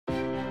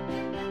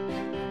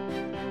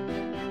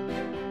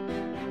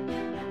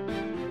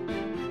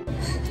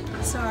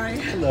sorry.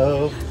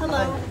 Hello.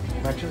 Hello.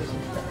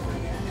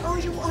 Oh,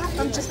 you are?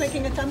 I'm just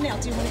making a thumbnail.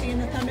 Do you want to be in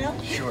the thumbnail?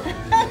 Sure.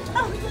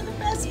 Oh, you're the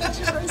best. What's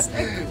yours?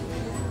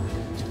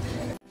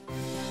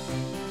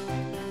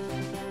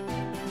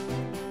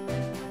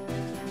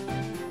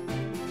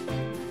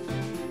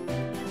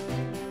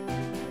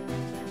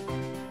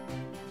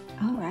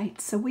 All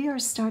right, so we are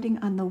starting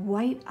on the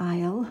white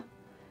aisle,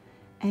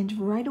 and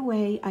right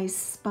away I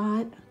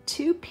spot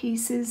two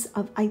pieces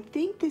of, I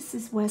think this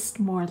is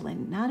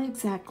Westmoreland, not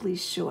exactly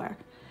sure.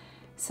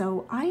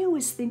 So I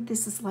always think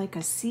this is like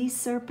a sea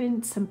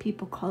serpent. Some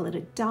people call it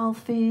a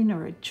dolphin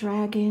or a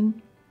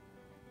dragon.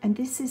 And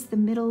this is the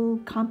middle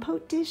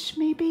compote dish,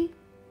 maybe?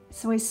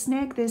 So I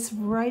snagged this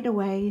right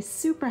away,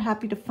 super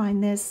happy to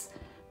find this,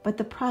 but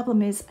the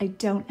problem is I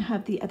don't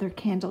have the other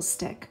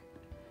candlestick.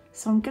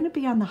 So I'm gonna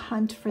be on the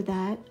hunt for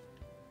that.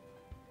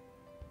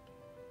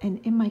 And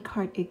in my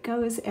cart it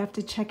goes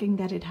after checking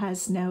that it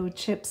has no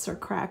chips or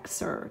cracks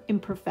or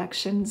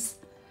imperfections.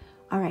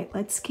 All right,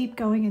 let's keep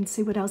going and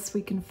see what else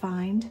we can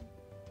find.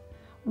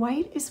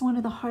 White is one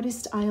of the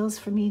hardest aisles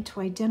for me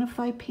to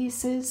identify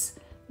pieces.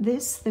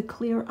 This, the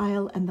clear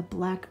aisle, and the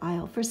black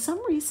aisle. For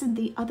some reason,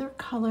 the other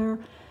color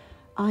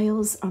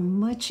aisles are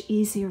much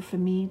easier for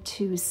me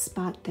to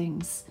spot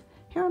things.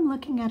 Here I'm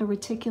looking at a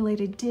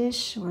reticulated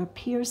dish or a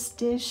pierced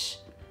dish.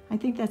 I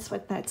think that's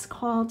what that's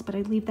called, but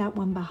I leave that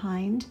one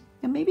behind.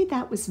 And maybe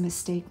that was a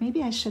mistake.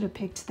 Maybe I should have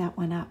picked that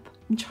one up.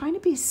 I'm trying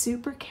to be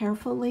super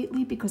careful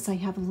lately because I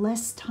have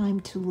less time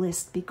to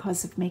list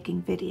because of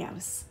making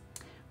videos.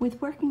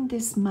 With working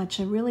this much,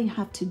 I really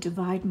have to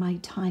divide my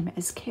time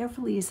as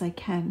carefully as I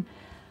can.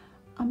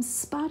 I'm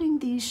spotting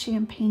these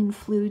champagne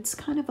flutes,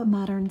 kind of a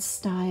modern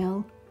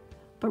style,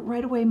 but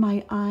right away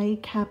my eye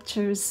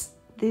captures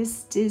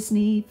this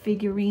Disney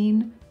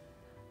figurine.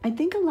 I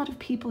think a lot of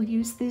people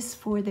use this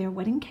for their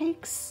wedding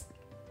cakes.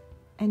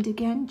 And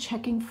again,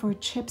 checking for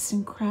chips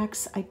and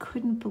cracks, I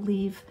couldn't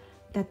believe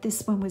that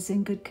this one was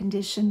in good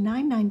condition,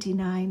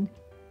 $9.99.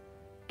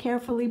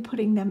 Carefully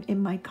putting them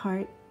in my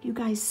cart. You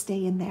guys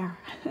stay in there.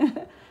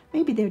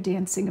 Maybe they're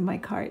dancing in my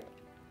cart.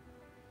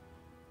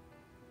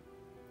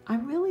 I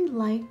really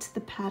liked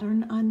the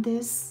pattern on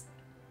this.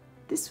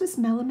 This was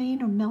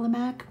melamine or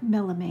melamac?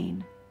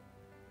 Melamine.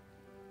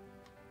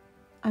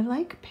 I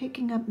like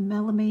picking up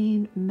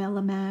melamine,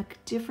 melamac,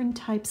 different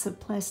types of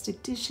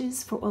plastic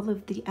dishes for all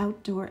of the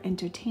outdoor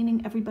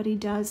entertaining everybody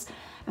does,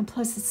 and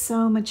plus it's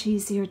so much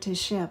easier to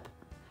ship.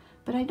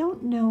 But I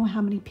don't know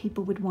how many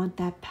people would want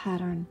that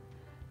pattern.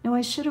 Now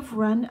I should have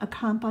run a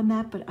comp on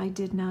that, but I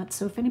did not.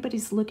 So if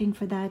anybody's looking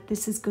for that,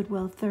 this is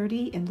Goodwill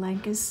 30 in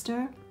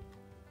Lancaster.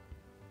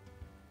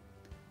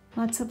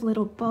 Lots of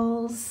little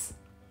bowls.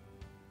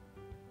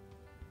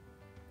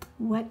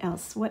 What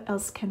else? What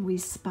else can we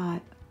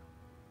spot?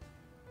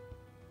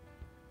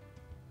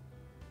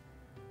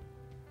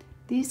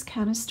 These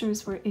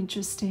canisters were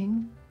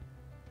interesting.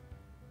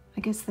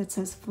 I guess that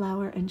says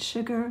flour and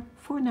sugar,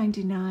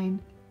 $4.99,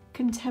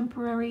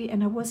 contemporary,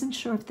 and I wasn't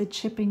sure if the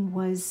chipping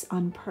was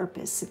on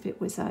purpose, if it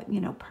was a,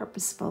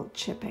 purposeful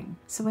chipping.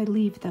 So I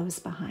leave those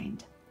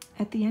behind.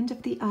 At the end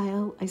of the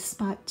aisle, I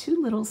spot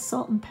two little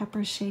salt and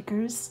pepper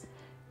shakers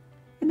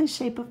in the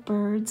shape of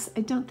birds. I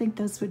don't think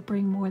those would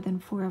bring more than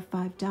 $4 or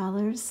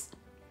 $5.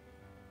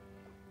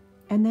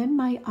 And then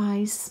my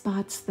eye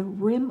spots the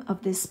rim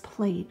of this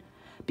plate.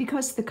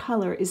 Because the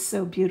color is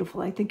so beautiful,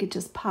 I think it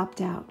just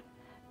popped out.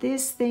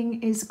 This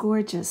thing is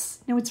gorgeous.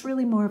 Now it's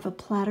really more of a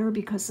platter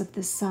because of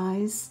the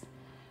size.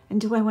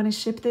 And do I want to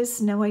ship this?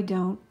 No, I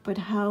don't. But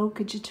how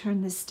could you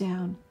turn this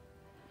down?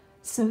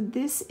 So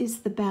this is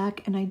the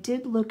back, and I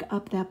did look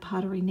up that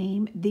pottery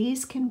name.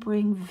 These can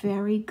bring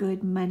very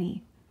good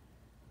money.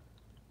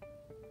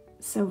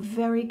 So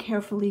very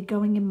carefully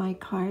going in my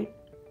cart.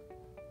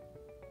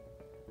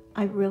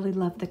 I really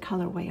love the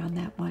colorway on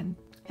that one.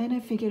 And I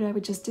figured I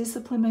would just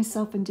discipline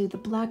myself and do the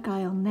black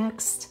aisle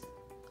next.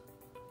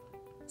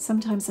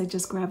 Sometimes I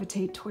just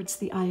gravitate towards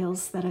the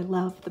aisles that I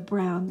love, the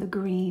brown, the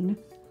green.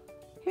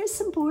 Here's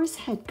some boar's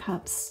head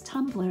cups,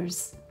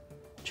 tumblers,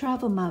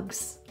 travel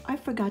mugs. I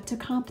forgot to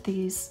comp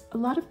these. A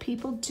lot of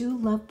people do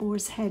love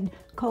boar's head,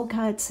 cold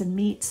cuts and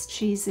meats,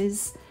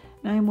 cheeses.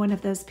 And I am one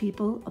of those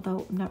people,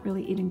 although I'm not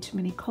really eating too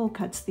many cold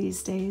cuts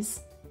these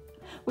days.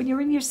 When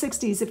you're in your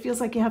 60s, it feels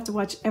like you have to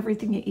watch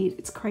everything you eat.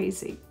 It's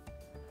crazy.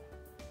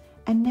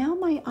 And now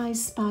my eye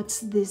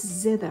spots this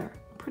zither.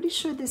 I'm pretty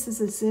sure this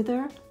is a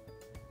zither.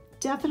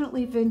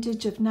 Definitely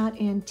vintage, if not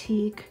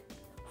antique.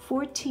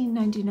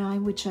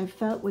 $14.99, which I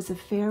felt was a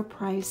fair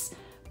price,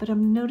 but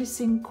I'm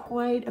noticing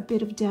quite a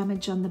bit of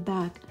damage on the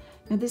back.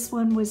 Now this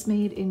one was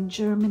made in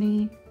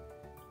Germany,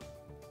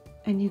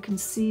 and you can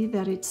see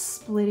that it's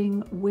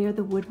splitting where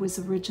the wood was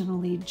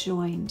originally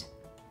joined.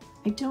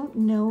 I don't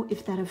know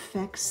if that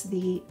affects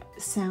the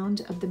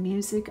sound of the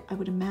music. I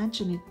would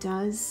imagine it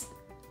does.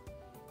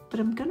 But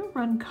I'm gonna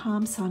run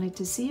comps on it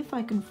to see if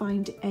I can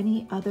find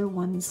any other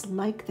ones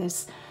like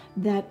this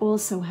that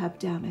also have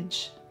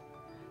damage.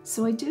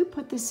 So I do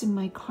put this in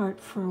my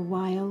cart for a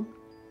while.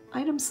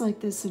 Items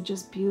like this are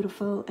just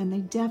beautiful, and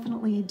they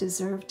definitely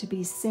deserve to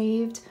be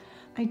saved.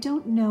 I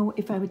don't know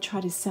if I would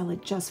try to sell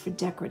it just for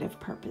decorative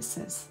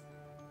purposes.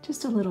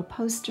 Just a little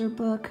poster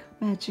book,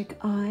 Magic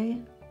Eye.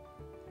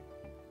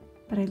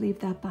 But I leave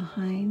that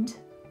behind.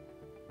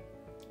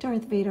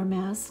 Darth Vader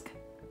mask.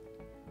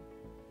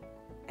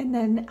 And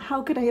then,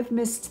 how could I have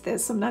missed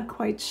this? I'm not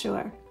quite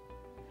sure.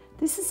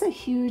 This is a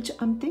huge,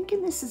 I'm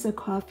thinking this is a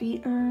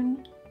coffee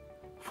urn.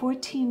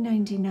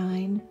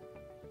 $14.99.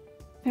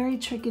 Very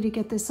tricky to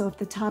get this off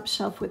the top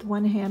shelf with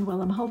one hand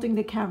while I'm holding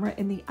the camera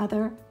in the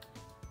other.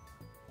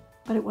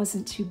 But it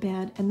wasn't too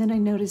bad. And then I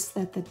noticed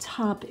that the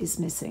top is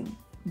missing.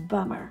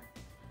 Bummer.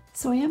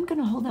 So I am going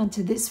to hold on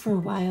to this for a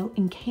while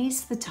in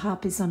case the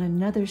top is on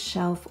another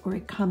shelf or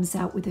it comes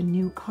out with a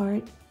new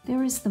cart.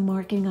 There is the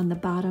marking on the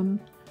bottom.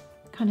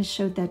 Kind of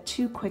showed that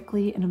too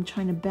quickly, and I'm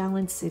trying to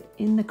balance it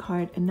in the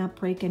cart and not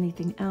break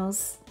anything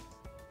else.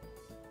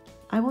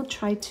 I will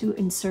try to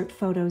insert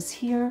photos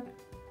here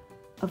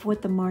of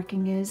what the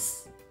marking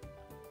is.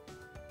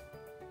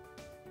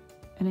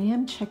 And I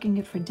am checking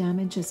it for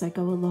damage as I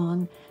go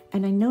along.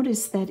 And I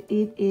noticed that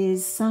it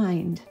is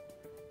signed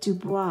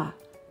Dubois.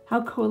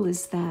 How cool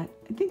is that?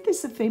 I think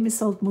there's a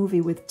famous old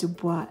movie with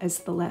Dubois as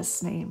the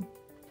last name.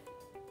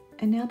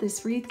 And now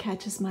this wreath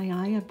catches my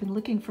eye. I've been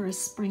looking for a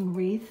spring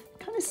wreath.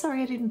 Kind of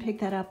sorry I didn't pick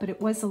that up, but it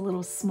was a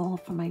little small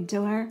for my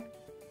door.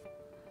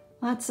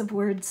 Lots of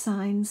word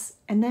signs.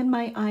 And then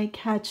my eye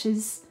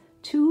catches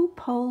 2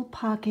 pole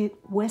pocket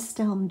West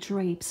Elm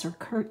drapes or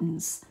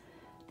curtains.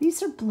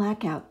 These are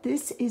blackout.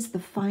 This is the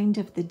find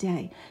of the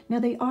day. Now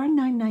they are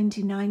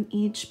 $9.99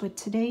 each, but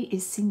today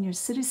is Senior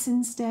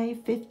Citizens Day,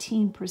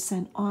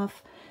 15%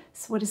 off.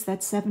 So what is that,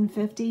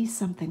 $7.50?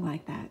 Something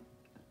like that.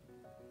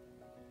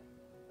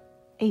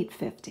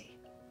 $8.50.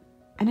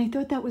 And I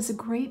thought that was a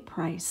great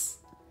price.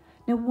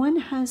 Now one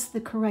has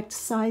the correct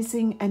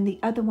sizing and the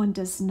other one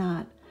does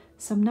not.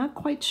 So I'm not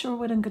quite sure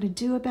what I'm going to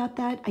do about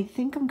that. I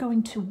think I'm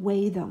going to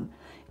weigh them.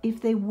 If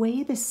they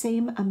weigh the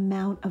same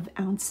amount of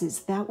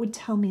ounces, that would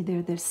tell me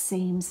they're the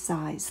same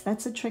size.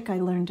 That's a trick I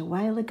learned a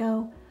while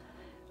ago.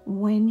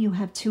 When you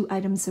have 2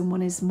 items and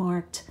one is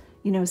marked,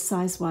 you know,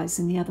 size-wise,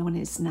 and the other one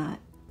is not.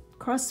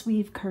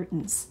 Cross-weave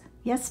curtains.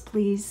 Yes,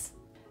 please.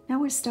 Now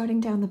we're starting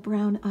down the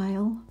brown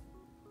aisle.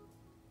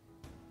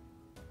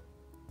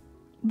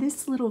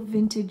 This little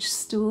vintage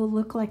stool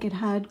looked like it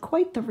had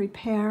quite the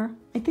repair.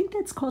 I think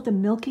that's called a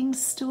milking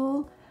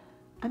stool.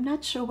 I'm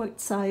not sure what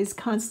size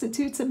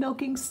constitutes a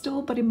milking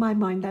stool, but in my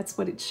mind, that's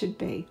what it should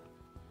be.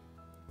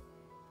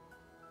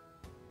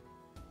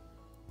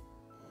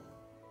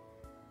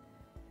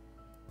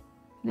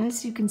 And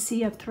as you can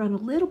see, I've thrown a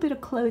little bit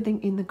of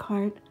clothing in the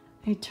cart.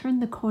 I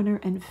turned the corner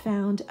and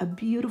found a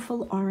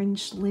beautiful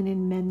orange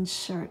linen men's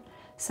shirt.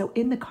 So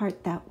in the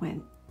cart that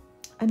went.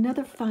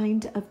 Another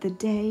find of the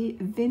day,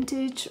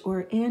 vintage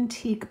or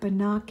antique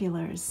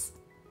binoculars.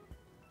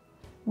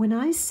 When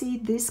I see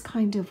this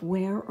kind of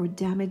wear or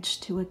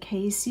damage to a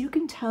case, you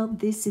can tell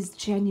this is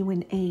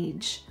genuine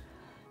age.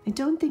 I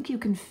don't think you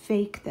can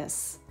fake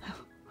this.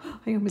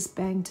 I almost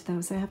banged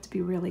those. I have to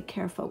be really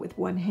careful with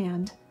one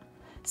hand.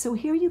 So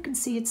here you can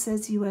see it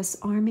says U.S.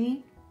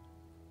 Army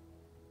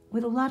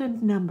with a lot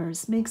of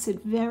numbers. Makes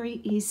it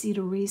very easy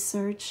to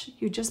research.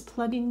 You're just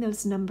plugging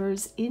those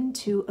numbers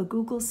into a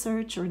Google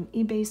search or an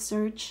eBay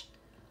search.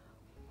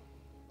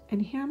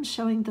 And here I'm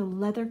showing the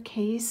leather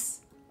case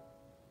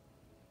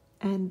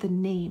and the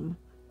name.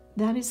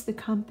 That is the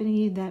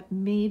company that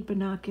made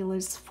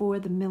binoculars for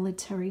the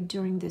military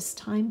during this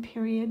time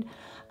period.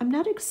 I'm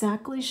not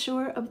exactly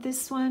sure of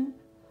this one.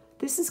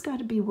 This has got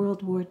to be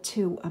World War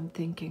II, I'm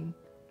thinking.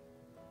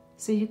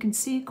 So you can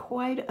see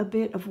quite a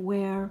bit of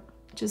wear,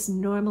 just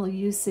normal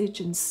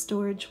usage and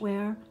storage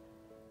wear.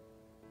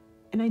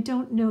 And I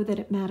don't know that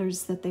it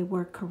matters that they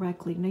work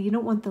correctly. Now, you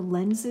don't want the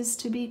lenses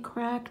to be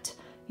cracked,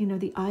 you know,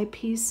 the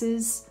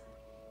eyepieces,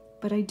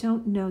 but I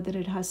don't know that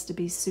it has to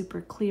be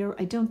super clear.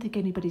 I don't think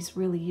anybody's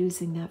really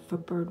using that for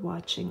bird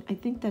watching. I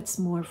think that's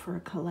more for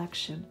a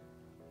collection.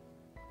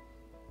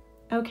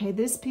 Okay,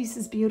 this piece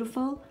is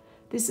beautiful.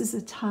 This is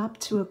a top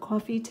to a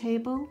coffee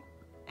table,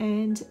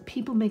 and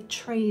people make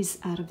trays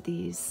out of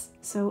these.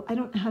 So I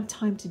don't have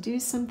time to do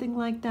something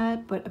like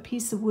that, but a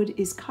piece of wood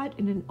is cut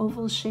in an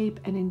oval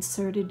shape and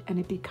inserted, and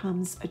it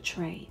becomes a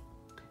tray.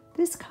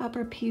 This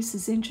copper piece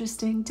is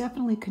interesting,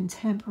 definitely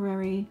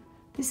contemporary.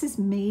 This is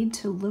made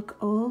to look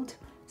old,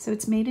 so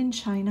it's made in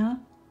China,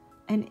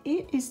 and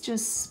it is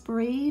just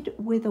sprayed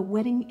with a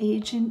wetting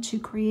agent to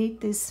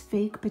create this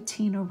fake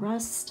patina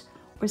rust,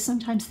 or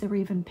sometimes they're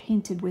even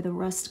painted with a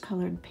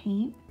rust-colored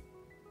paint.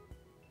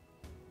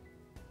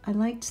 I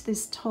liked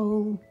this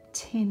tall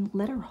tin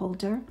letter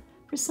holder.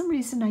 For some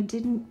reason, I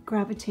didn't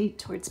gravitate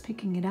towards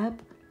picking it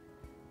up,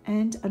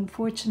 and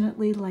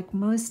unfortunately, like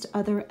most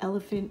other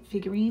elephant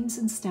figurines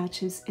and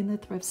statues in the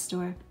thrift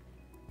store,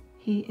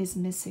 he is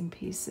missing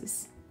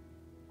pieces.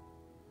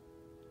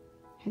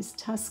 His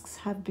tusks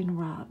have been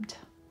robbed.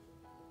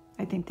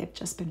 I think they've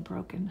just been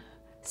broken.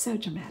 So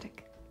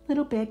dramatic.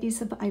 Little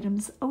baggies of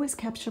items always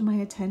capture my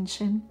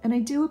attention, and I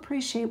do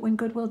appreciate when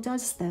Goodwill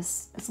does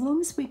this. As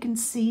long as we can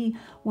see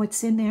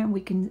what's in there and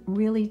we can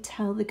really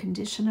tell the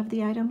condition of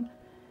the item,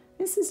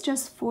 This is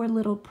just 4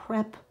 little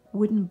prep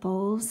wooden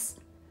bowls.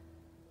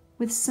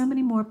 With so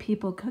many more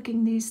people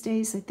cooking these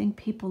days, I think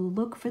people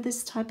look for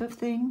this type of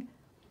thing.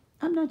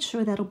 I'm not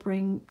sure that'll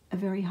bring a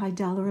very high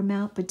dollar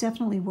amount, but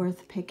definitely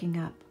worth picking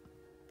up.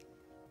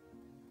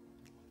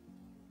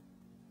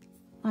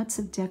 Lots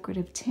of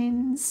decorative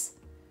tins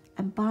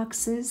and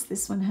boxes.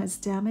 This one has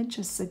damage,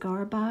 a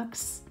cigar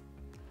box.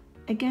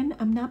 Again,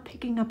 I'm not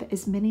picking up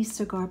as many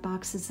cigar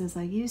boxes as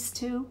I used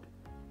to,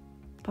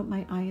 but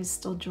my eye is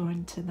still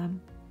drawn to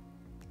them.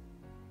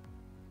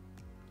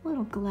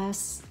 Little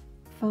glass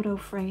photo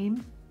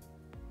frame.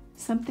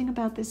 Something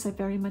about this I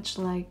very much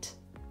liked.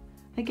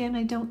 Again,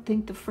 I don't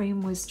think the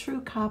frame was true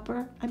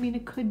copper. I mean,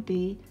 it could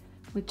be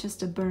with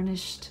just a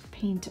burnished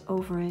paint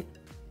over it.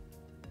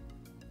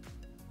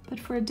 But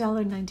for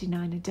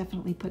 $1.99, I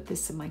definitely put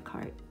this in my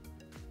cart.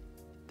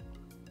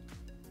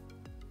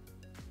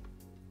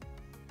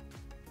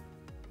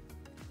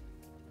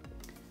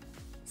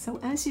 So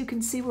as you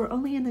can see, we're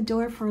only in the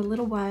door for a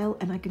little while,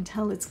 and I can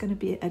tell it's going to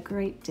be a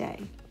great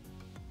day.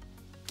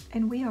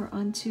 And we are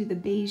onto the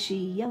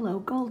beigey yellow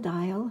gold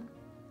aisle.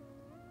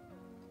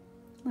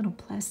 Little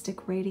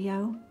plastic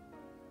radio.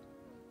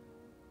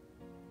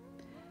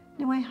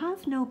 Now I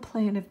have no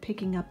plan of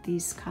picking up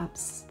these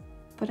cups,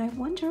 but I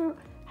wonder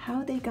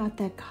how they got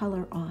that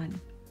color on.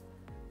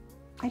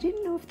 I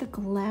didn't know if the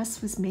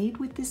glass was made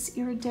with this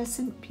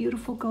iridescent,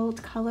 beautiful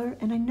gold color,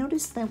 and I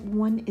noticed that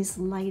one is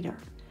lighter.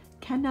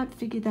 Cannot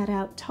figure that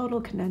out,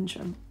 total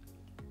conundrum.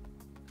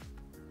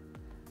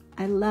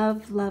 I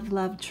love, love,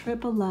 love,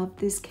 triple love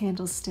this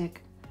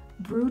candlestick.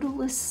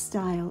 Brutalist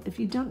style. If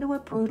you don't know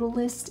what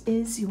brutalist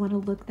is, you want to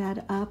look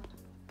that up.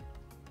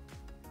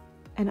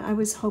 And I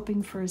was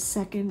hoping for a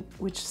second,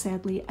 which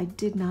sadly I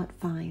did not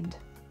find.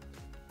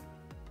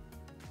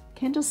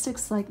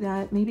 Candlesticks like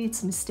that, maybe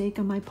it's a mistake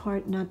on my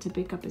part not to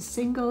pick up a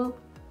single,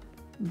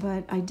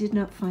 but I did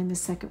not find the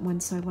second one,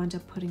 so I wound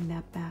up putting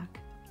that back.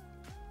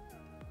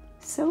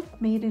 Soap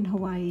made in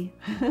Hawaii.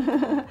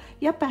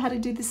 Yep, I had to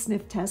do the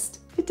sniff test.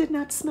 It did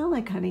not smell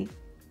like honey.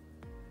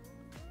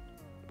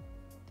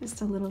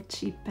 Just a little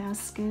cheap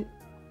basket.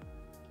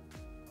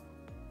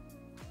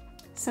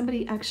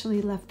 Somebody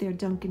actually left their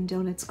Dunkin'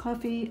 Donuts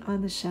coffee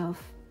on the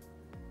shelf.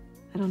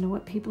 I don't know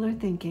what people are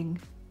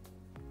thinking.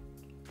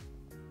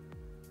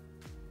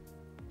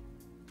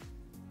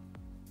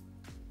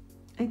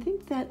 I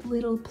think that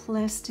little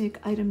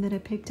plastic item that I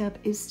picked up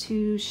is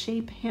to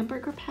shape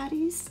hamburger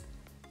patties.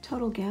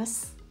 Total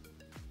guess.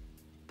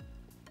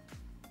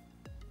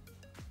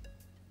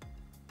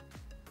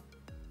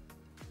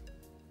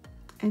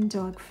 And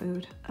dog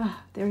food.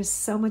 There is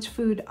so much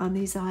food on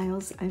these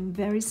aisles. I'm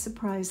very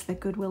surprised that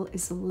Goodwill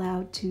is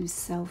allowed to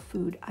sell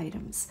food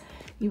items.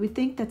 You would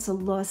think that's a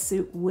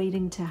lawsuit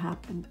waiting to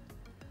happen,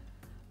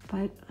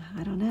 but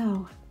I don't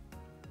know.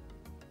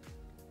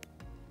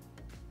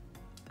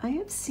 I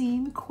have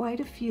seen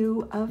quite a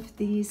few of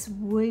these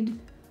wood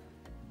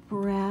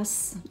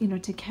brass,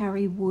 to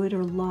carry wood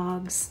or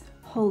logs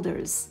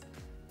holders.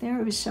 There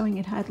it was showing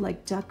it had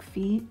like duck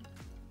feet.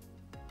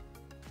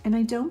 And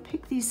I don't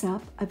pick these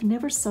up. I've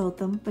never sold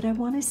them, but I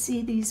want to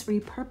see these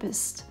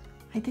repurposed.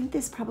 I think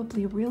there's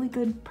probably a really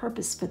good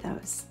purpose for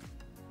those.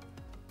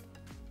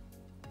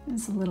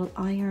 There's a little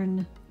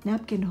iron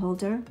napkin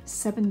holder.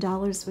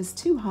 $7 was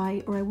too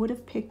high, or I would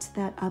have picked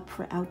that up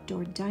for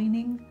outdoor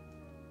dining.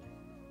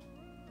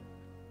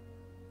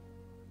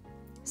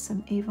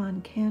 Some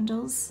Avon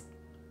candles.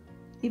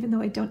 Even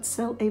though I don't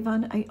sell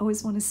Avon, I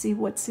always want to see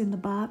what's in the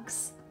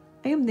box.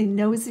 I am the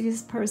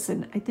nosiest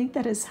person. I think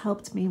that has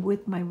helped me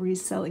with my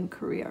reselling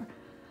career.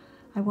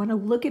 I want to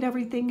look at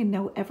everything and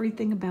know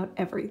everything about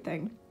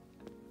everything.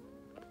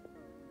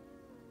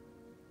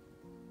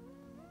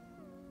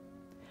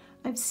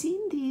 I've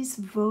seen these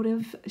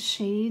votive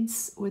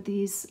shades, or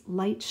these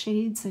light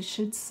shades, I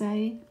should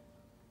say.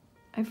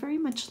 I very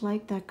much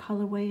like that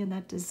colorway and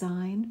that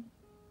design.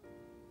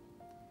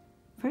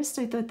 First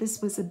I thought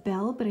this was a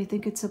bell, but I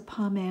think it's a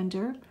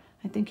pomander.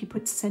 I think you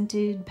put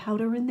scented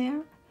powder in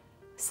there,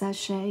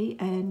 sachet,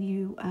 and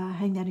you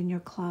hang that in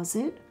your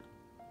closet.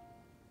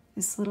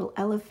 This little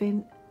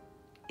elephant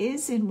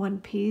is in one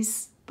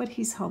piece, but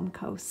he's home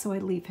coast, so I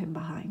leave him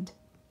behind.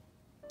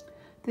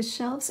 The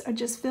shelves are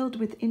just filled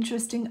with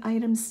interesting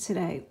items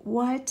today.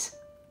 What?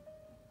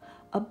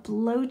 A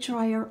blow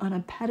dryer on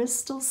a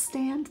pedestal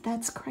stand?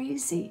 That's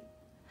crazy.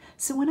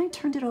 So when I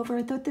turned it over,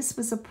 I thought this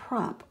was a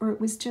prop, or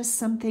it was just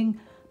something,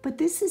 but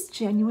this is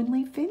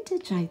genuinely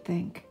vintage, I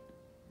think.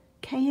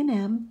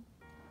 K&M,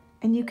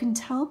 and you can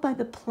tell by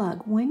the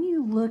plug. When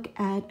you look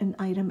at an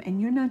item and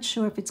you're not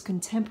sure if it's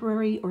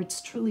contemporary or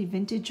it's truly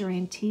vintage or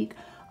antique,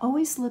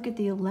 always look at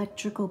the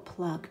electrical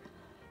plug.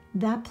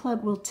 That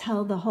plug will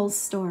tell the whole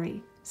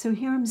story. So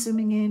here I'm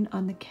zooming in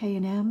on the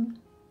K&M,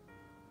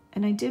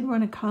 and I did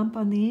run a comp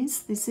on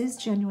these. This is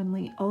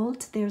genuinely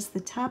old. There's the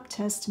top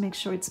test to make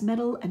sure it's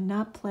metal and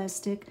not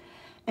plastic.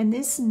 And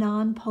this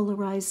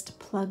non-polarized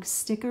plug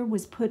sticker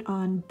was put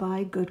on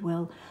by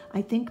Goodwill.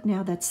 I think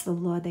now that's the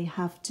law. They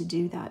have to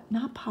do that.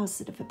 Not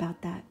positive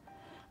about that.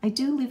 I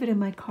do leave it in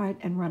my cart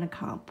and run a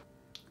comp.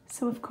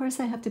 So of course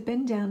I have to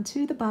bend down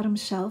to the bottom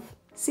shelf.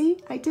 See,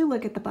 I do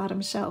look at the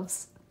bottom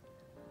shelves.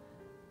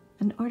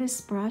 An artist's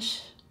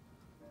brush,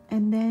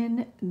 and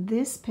then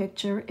this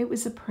picture, it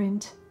was a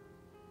print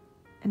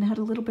and had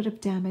a little bit of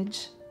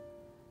damage.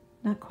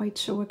 Not quite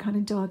sure what kind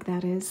of dog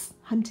that is.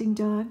 Hunting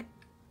dog.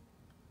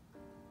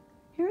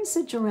 Here is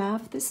a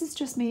giraffe. This is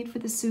just made for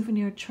the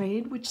souvenir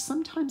trade, which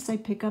sometimes I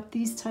pick up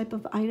these type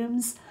of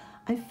items.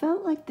 I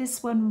felt like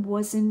this one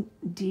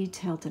wasn't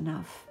detailed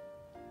enough.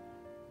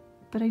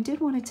 But I did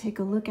want to take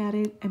a look at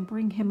it and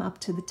bring him up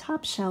to the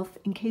top shelf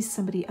in case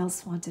somebody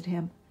else wanted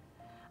him.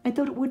 I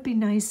thought it would be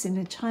nice in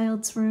a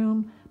child's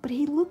room, but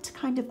he looked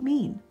kind of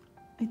mean.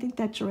 I think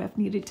that giraffe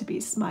needed to be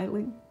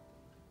smiling.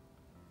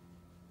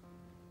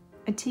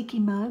 A tiki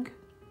mug.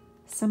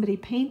 Somebody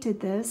painted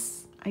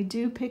this. I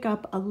do pick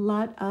up a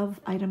lot of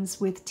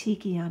items with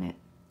tiki on it.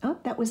 Oh,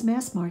 that was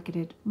mass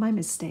marketed. My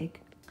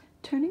mistake.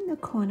 Turning the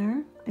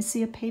corner, I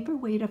see a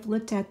paperweight I've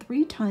looked at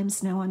 3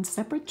 times now on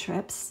separate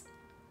trips.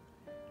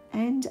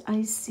 And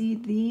I see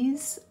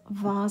these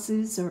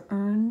vases or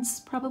urns,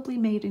 probably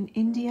made in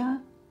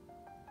India.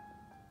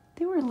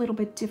 They were a little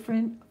bit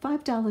different.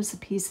 $5 a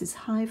piece is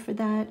high for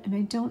that, and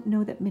I don't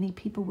know that many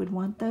people would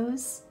want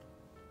those.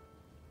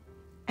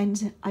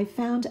 And I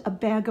found a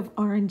bag of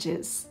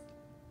oranges.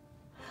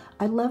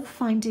 I love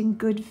finding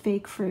good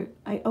fake fruit.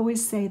 I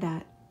always say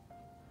that.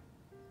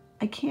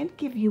 I can't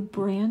give you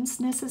brands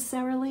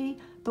necessarily,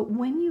 but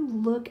when you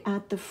look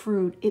at the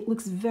fruit, it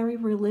looks very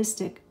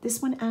realistic.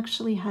 This one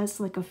actually has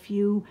like a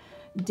few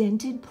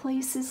dented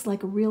places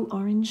like a real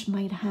orange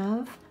might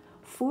have.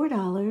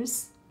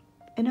 $4.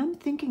 And I'm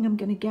thinking I'm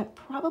going to get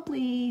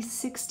probably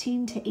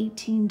 $16 to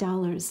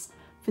 $18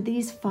 for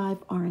these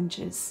 5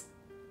 oranges.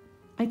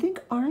 I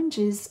think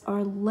oranges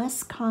are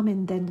less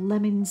common than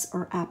lemons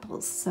or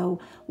apples. So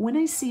when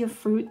I see a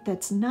fruit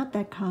that's not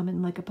that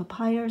common, like a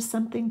papaya or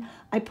something,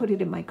 I put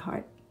it in my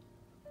cart.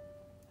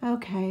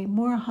 Okay,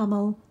 more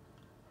Hummel.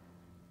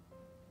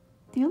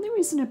 The only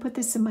reason I put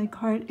this in my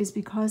cart is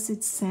because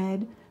it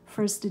said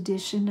first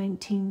edition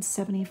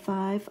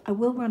 1975. I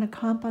will run a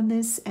comp on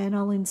this and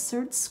I'll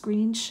insert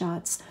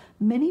screenshots.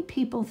 Many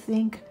people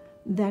think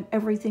that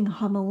everything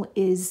Hummel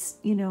is,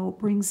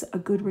 brings a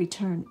good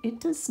return. It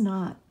does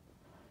not.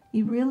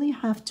 You really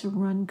have to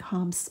run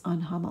comps on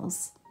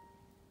Hummels.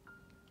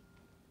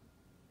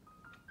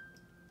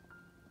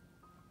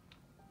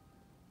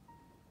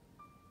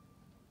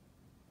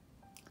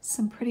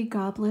 Some pretty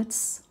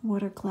goblets,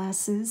 water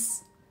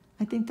glasses.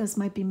 I think those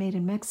might be made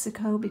in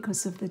Mexico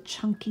because of the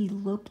chunky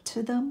look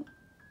to them.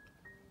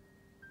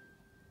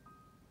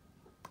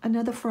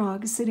 Another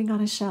frog sitting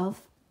on a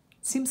shelf.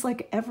 Seems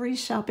like every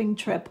shopping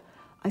trip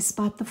I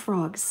spot the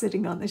frog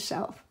sitting on the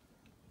shelf.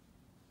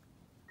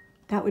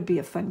 That would be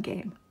a fun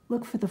game.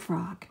 Look for the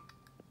frog.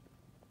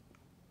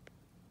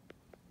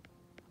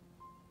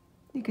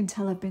 You can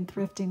tell I've been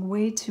thrifting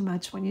way too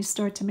much when you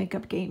start to make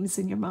up games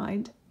in your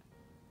mind.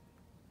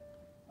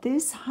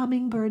 This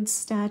hummingbird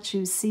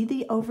statue, see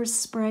the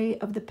overspray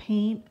of the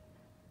paint?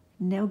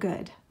 No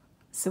good.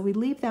 So we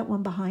leave that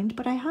one behind,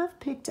 but I have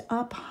picked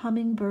up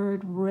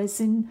hummingbird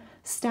resin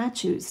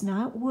statues,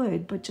 not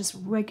wood, but just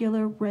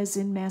regular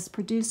resin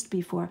mass-produced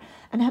before,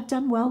 and have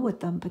done well with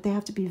them, but they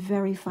have to be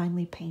very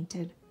finely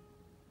painted.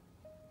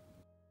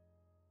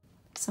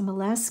 Some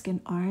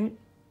Alaskan art.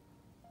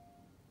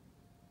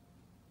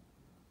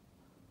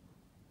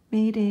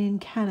 Made in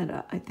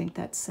Canada, I think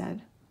that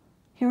said.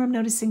 Here I'm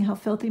noticing how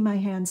filthy my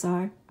hands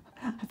are.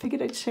 I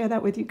figured I'd share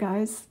that with you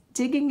guys.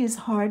 Digging is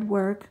hard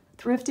work.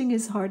 Thrifting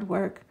is hard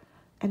work.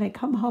 And I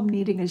come home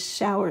needing a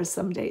shower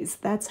some days.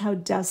 That's how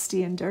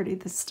dusty and dirty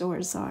the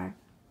stores are.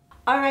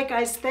 All right,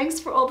 guys, thanks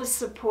for all the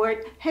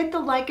support. Hit the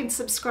like and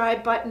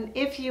subscribe button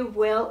if you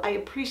will. I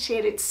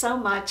appreciate it so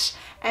much.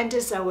 And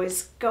as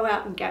always, go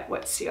out and get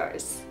what's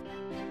yours.